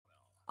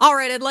All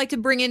right, I'd like to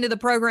bring into the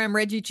program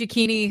Reggie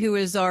Cecchini, who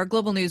is our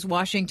Global News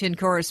Washington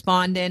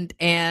correspondent,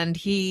 and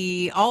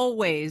he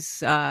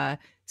always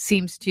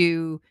seems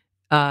to,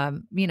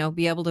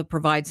 be able to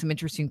provide some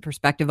interesting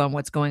perspective on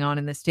what's going on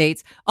in the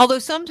States. Although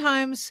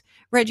sometimes,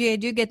 Reggie, I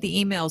do get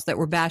the emails that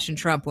we're bashing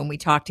Trump when we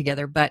talk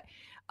together, but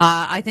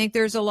I think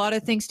there's a lot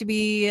of things to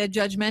be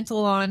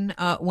judgmental on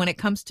when it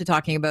comes to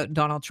talking about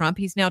Donald Trump.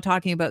 He's now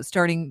talking about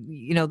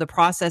starting, the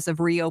process of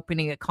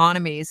reopening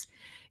economies.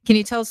 Can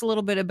you tell us a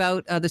little bit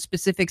about the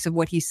specifics of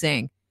what he's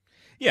saying?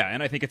 Yeah,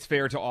 and I think it's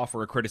fair to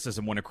offer a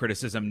criticism when a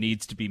criticism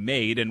needs to be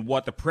made. And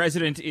what the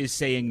president is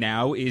saying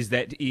now is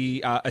that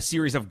a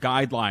series of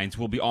guidelines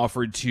will be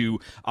offered to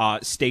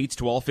states,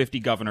 to all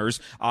 50 governors,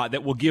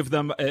 that will give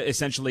them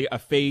essentially a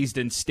phased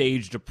and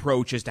staged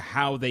approach as to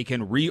how they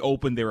can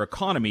reopen their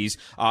economies,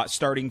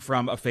 starting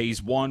from a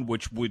phase one,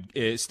 which would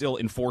still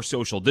enforce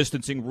social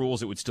distancing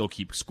rules. It would still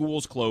keep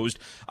schools closed,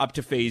 up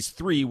to phase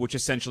three, which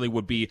essentially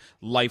would be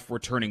life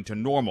returning to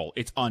normal.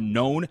 It's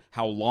unknown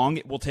how long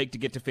it will take to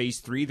get to phase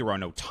three. There are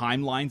no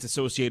timelines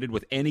associated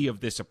with any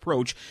of this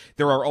approach.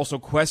 There are also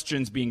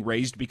questions being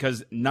raised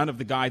because none of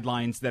the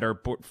guidelines that are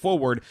put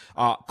forward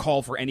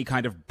call for any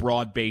kind of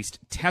broad-based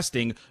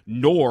testing,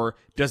 nor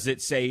does it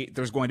say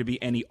there's going to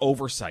be any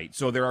oversight.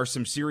 So there are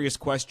some serious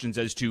questions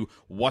as to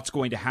what's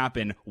going to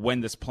happen when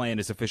this plan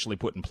is officially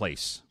put in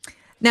place.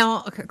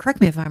 Now,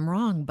 correct me if I'm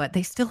wrong, but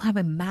they still have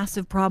a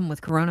massive problem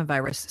with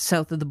coronavirus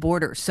south of the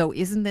border. So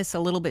isn't this a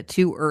little bit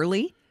too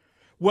early?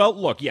 Well,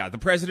 look, yeah, the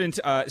president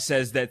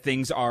says that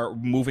things are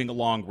moving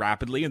along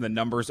rapidly and the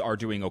numbers are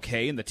doing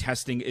okay, and the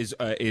testing is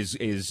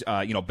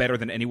better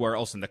than anywhere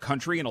else in the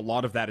country, and a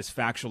lot of that is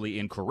factually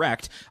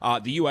incorrect.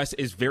 The U.S.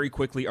 is very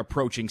quickly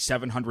approaching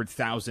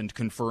 700,000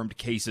 confirmed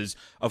cases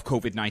of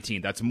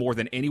COVID-19. That's more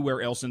than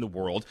anywhere else in the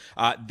world.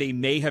 They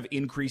may have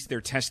increased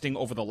their testing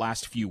over the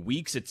last few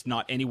weeks. It's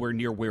not anywhere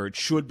near where it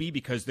should be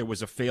because there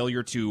was a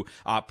failure to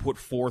put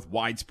forth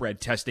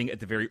widespread testing at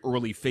the very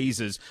early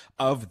phases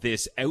of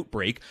this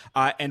outbreak.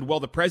 And while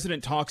the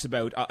president talks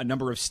about a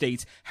number of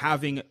states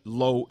having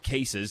low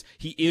cases,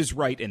 he is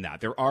right in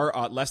that. There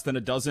are less than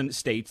a dozen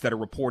states that are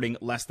reporting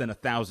less than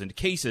 1,000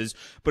 cases,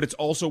 but it's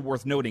also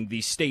worth noting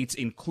these states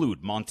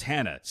include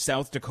Montana,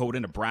 South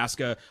Dakota,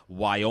 Nebraska,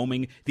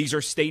 Wyoming. These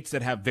are states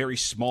that have very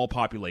small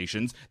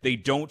populations. They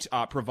don't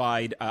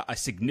provide a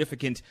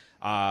significant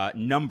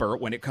number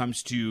when it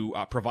comes to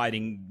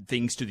providing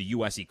things to the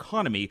U.S.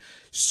 economy.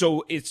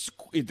 So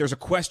there's a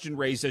question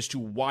raised as to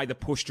why the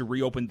push to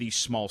reopen these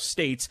small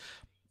states.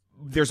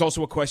 There's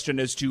also a question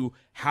as to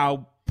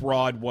how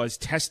broad was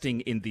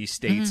testing in these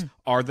states.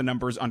 Are the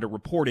numbers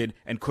underreported,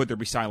 and could there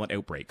be silent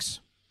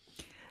outbreaks?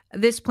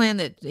 This plan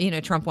that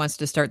Trump wants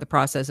to start the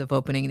process of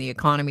opening the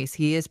economies,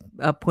 he is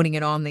putting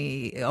it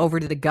over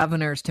to the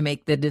governors to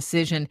make the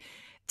decision.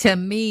 To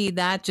me,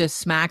 that just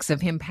smacks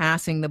of him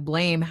passing the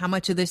blame. How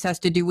much of this has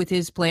to do with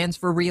his plans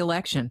for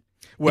re-election?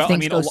 Well, if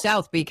things go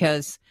south,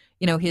 because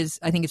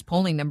I think his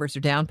polling numbers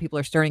are down. People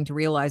are starting to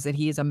realize that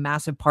he is a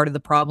massive part of the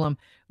problem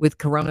with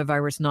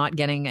coronavirus not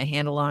getting a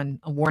handle on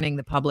warning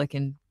the public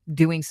and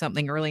doing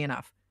something early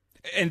enough.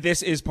 And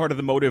this is part of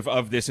the motive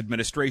of this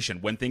administration.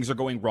 When things are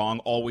going wrong,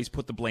 always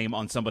put the blame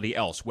on somebody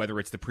else, whether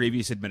it's the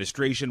previous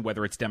administration,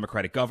 whether it's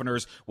Democratic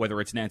governors, whether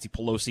it's Nancy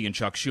Pelosi and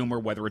Chuck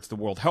Schumer, whether it's the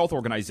World Health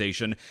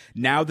Organization.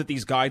 Now that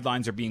these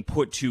guidelines are being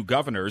put to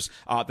governors,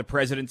 the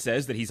president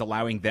says that he's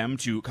allowing them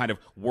to kind of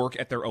work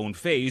at their own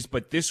phase.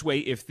 But this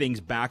way, if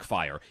things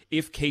backfire,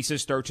 if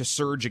cases start to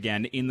surge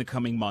again in the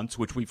coming months,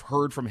 which we've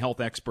heard from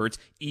health experts,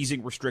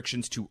 easing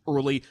restrictions too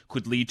early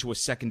could lead to a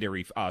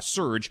secondary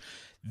surge,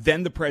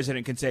 then the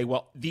president can say,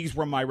 well, these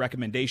were my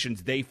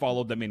recommendations. They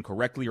followed them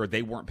incorrectly, or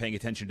they weren't paying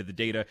attention to the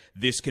data.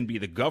 This can be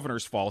the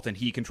governor's fault, and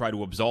he can try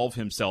to absolve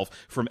himself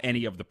from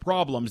any of the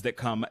problems that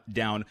come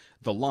down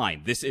the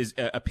line. This is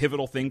a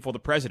pivotal thing for the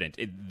president.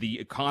 The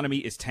economy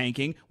is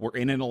tanking. We're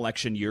in an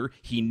election year.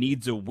 He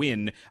needs a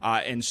win.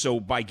 And so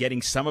by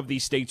getting some of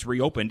these states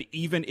reopened,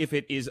 even if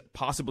it is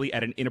possibly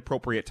at an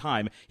inappropriate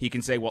time, he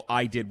can say, well,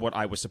 I did what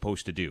I was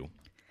supposed to do.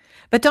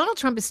 But Donald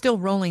Trump is still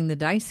rolling the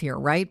dice here,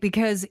 right?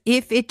 Because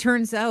if it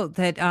turns out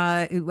that,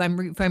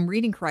 if I'm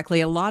reading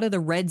correctly, a lot of the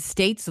red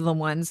states are the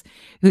ones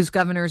whose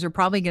governors are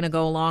probably going to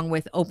go along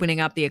with opening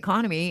up the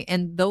economy.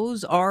 And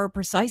those are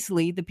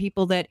precisely the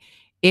people that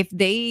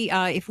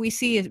if we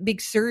see a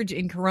big surge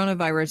in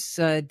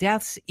coronavirus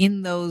deaths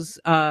in those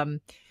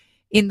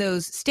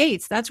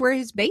states, that's where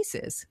his base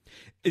is.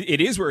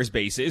 It is where his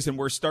base is, and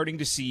we're starting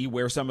to see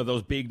where some of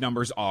those big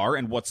numbers are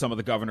and what some of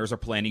the governors are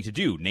planning to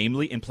do,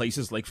 namely in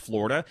places like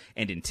Florida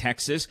and in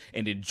Texas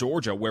and in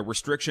Georgia, where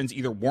restrictions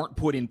either weren't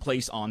put in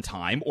place on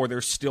time or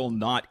they're still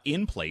not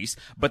in place,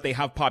 but they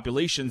have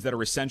populations that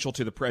are essential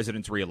to the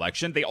president's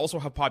reelection. They also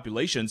have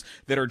populations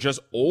that are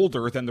just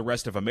older than the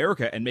rest of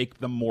America and make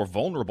them more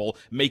vulnerable,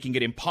 making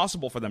it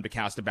impossible for them to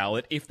cast a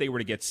ballot if they were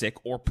to get sick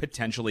or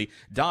potentially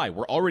die.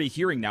 We're already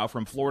hearing now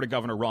from Florida Governor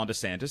Governor Ron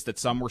DeSantis that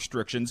some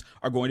restrictions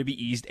are going to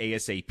be eased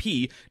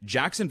ASAP.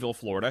 Jacksonville,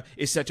 Florida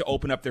is set to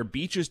open up their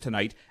beaches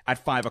tonight at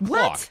 5 o'clock.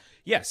 What?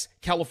 Yes,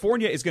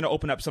 California is going to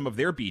open up some of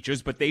their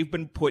beaches, but they've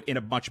been put in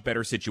a much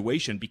better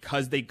situation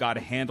because they got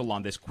a handle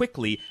on this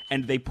quickly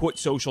and they put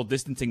social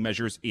distancing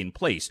measures in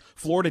place.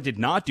 Florida did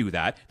not do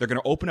that. They're going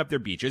to open up their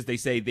beaches. They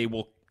say they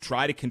will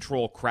try to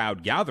control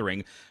crowd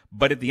gathering,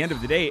 but at the end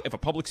of the day, if a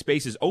public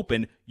space is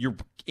open, you're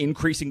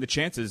increasing the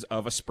chances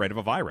of a spread of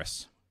a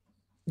virus.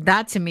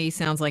 That to me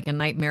sounds like a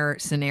nightmare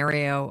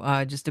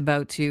scenario just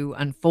about to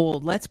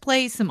unfold. Let's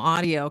play some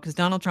audio because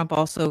Donald Trump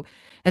also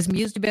has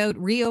mused about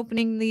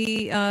reopening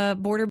the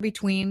border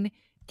between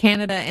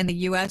Canada and the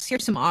U.S.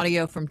 Here's some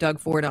audio from Doug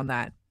Ford on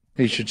that.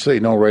 He should say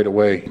no right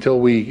away. Until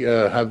we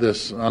have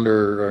this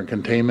under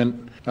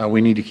containment,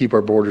 we need to keep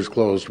our borders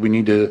closed. We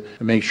need to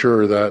make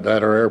sure that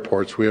at our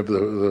airports we have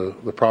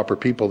the proper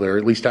people there,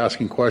 at least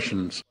asking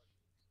questions.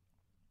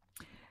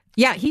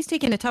 Yeah, he's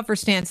taking a tougher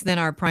stance than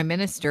our prime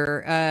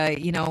minister.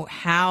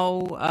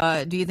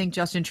 How do you think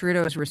Justin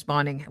Trudeau is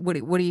responding? What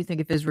do you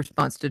think of his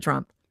response to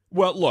Trump?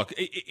 Well, look,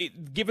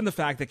 given the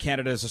fact that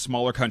Canada is a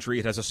smaller country,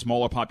 it has a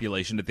smaller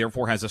population, it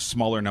therefore has a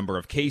smaller number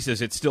of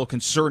cases, it's still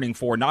concerning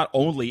for not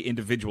only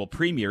individual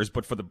premiers,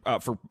 but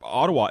for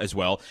Ottawa as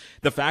well.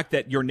 The fact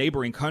that your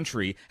neighboring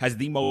country has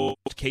the most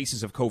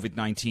cases of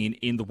COVID-19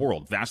 in the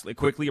world, vastly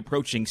quickly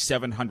approaching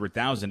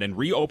 700,000, and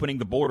reopening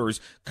the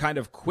borders kind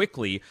of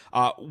quickly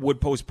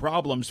would pose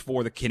problems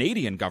for the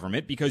Canadian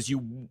government because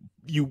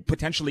you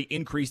potentially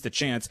increase the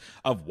chance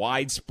of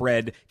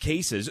widespread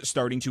cases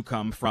starting to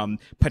come from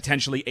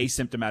potentially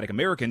asymptomatic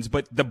Americans.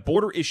 But the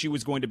border issue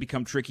is going to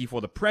become tricky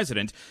for the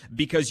president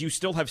because you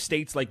still have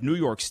states like New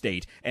York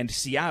State and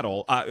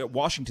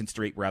Washington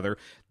State,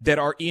 that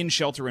are in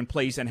shelter in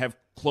place and have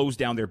close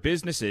down their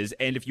businesses.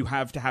 And if you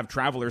have to have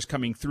travelers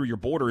coming through your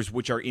borders,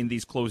 which are in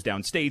these closed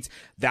down states,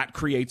 that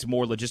creates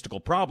more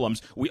logistical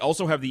problems. We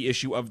also have the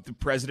issue of the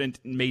president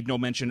made no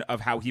mention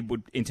of how he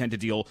would intend to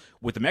deal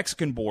with the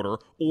Mexican border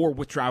or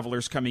with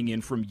travelers coming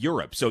in from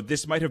Europe. So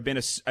this might have been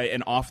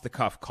an off the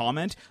cuff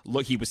comment.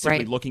 Look, he was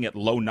simply looking at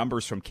low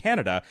numbers from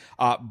Canada.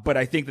 But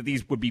I think that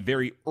these would be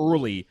very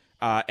early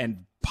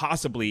and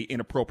possibly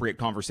inappropriate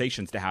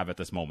conversations to have at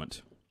this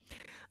moment.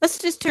 Let's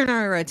just turn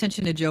our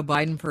attention to Joe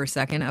Biden for a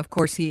second. Of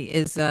course, he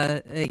is,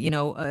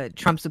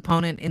 Trump's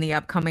opponent in the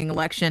upcoming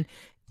election.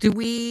 Do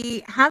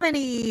we have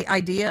any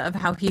idea of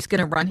how he's going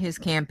to run his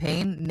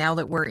campaign now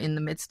that we're in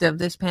the midst of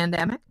this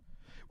pandemic?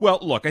 Well,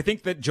 look, I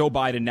think that Joe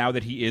Biden, now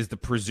that he is the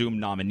presumed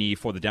nominee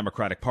for the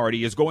Democratic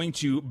Party, is going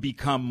to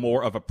become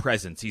more of a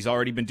presence. He's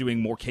already been doing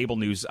more cable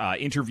news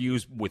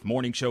interviews with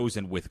morning shows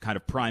and with kind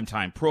of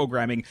primetime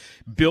programming,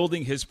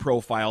 building his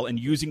profile and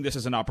using this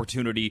as an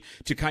opportunity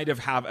to kind of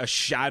have a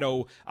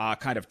shadow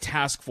kind of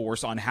task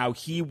force on how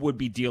he would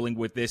be dealing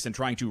with this and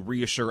trying to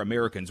reassure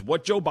Americans.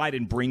 What Joe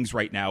Biden brings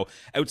right now,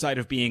 outside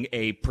of being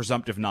a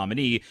presumptive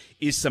nominee,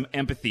 is some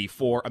empathy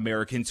for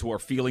Americans who are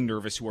feeling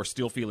nervous, who are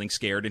still feeling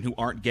scared, and who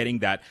aren't getting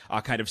that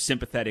kind of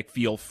sympathetic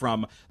feel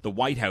from the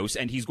White House.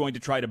 And he's going to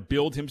try to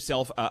build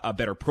himself a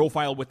better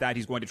profile with that.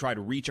 He's going to try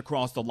to reach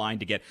across the line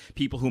to get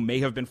people who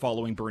may have been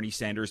following Bernie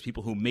Sanders,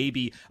 people who may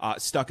be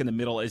stuck in the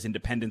middle as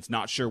independents,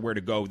 not sure where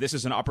to go. This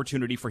is an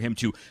opportunity for him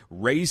to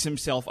raise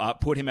himself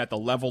up, put him at the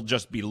level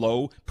just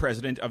below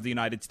President of the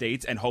United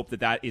States, and hope that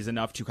that is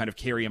enough to kind of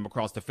carry him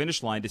across the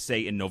finish line to say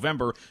in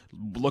November,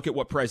 look at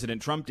what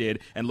President Trump did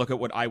and look at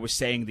what I was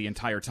saying the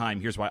entire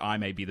time. Here's why I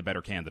may be the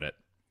better candidate.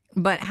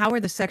 But how are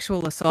the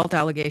sexual assault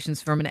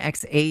allegations from an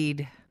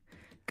ex-aide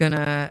going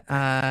to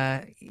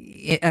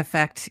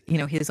affect,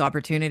 his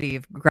opportunity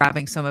of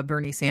grabbing some of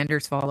Bernie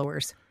Sanders'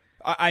 followers?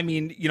 I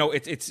mean,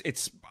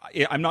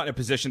 I'm not in a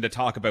position to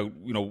talk about,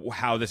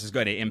 how this is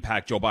going to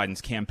impact Joe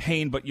Biden's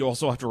campaign, but you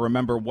also have to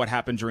remember what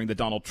happened during the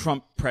Donald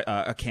Trump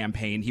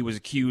campaign. He was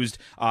accused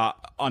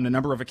on a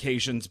number of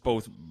occasions,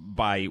 both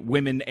by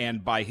women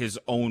and by his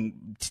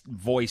own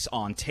voice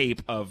on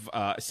tape of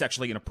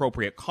sexually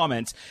inappropriate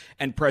comments,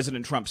 and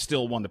President Trump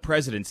still won the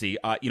presidency.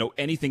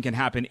 Anything can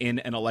happen in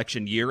an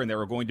election year, and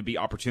there are going to be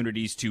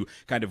opportunities to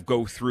kind of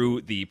go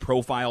through the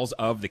profiles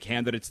of the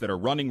candidates that are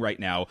running right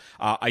now.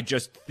 I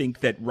just think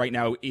that right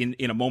now, in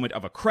a moment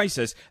of a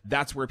crisis,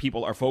 that's where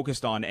people are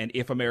focused on, and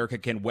if America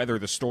can weather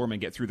the storm and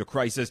get through the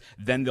crisis,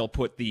 then they'll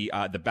put the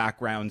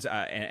backgrounds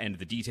and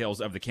the details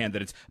of the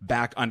candidates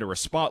back under a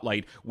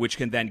spotlight, which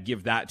can then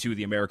give that to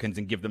the Americans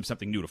and give them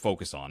something new to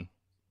focus on.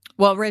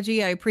 Well,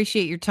 Reggie, I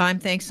appreciate your time.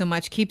 Thanks so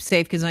much. Keep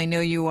safe, because I know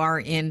you are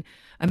in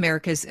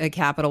America's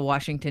capital,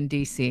 Washington,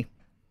 D.C.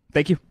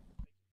 Thank you.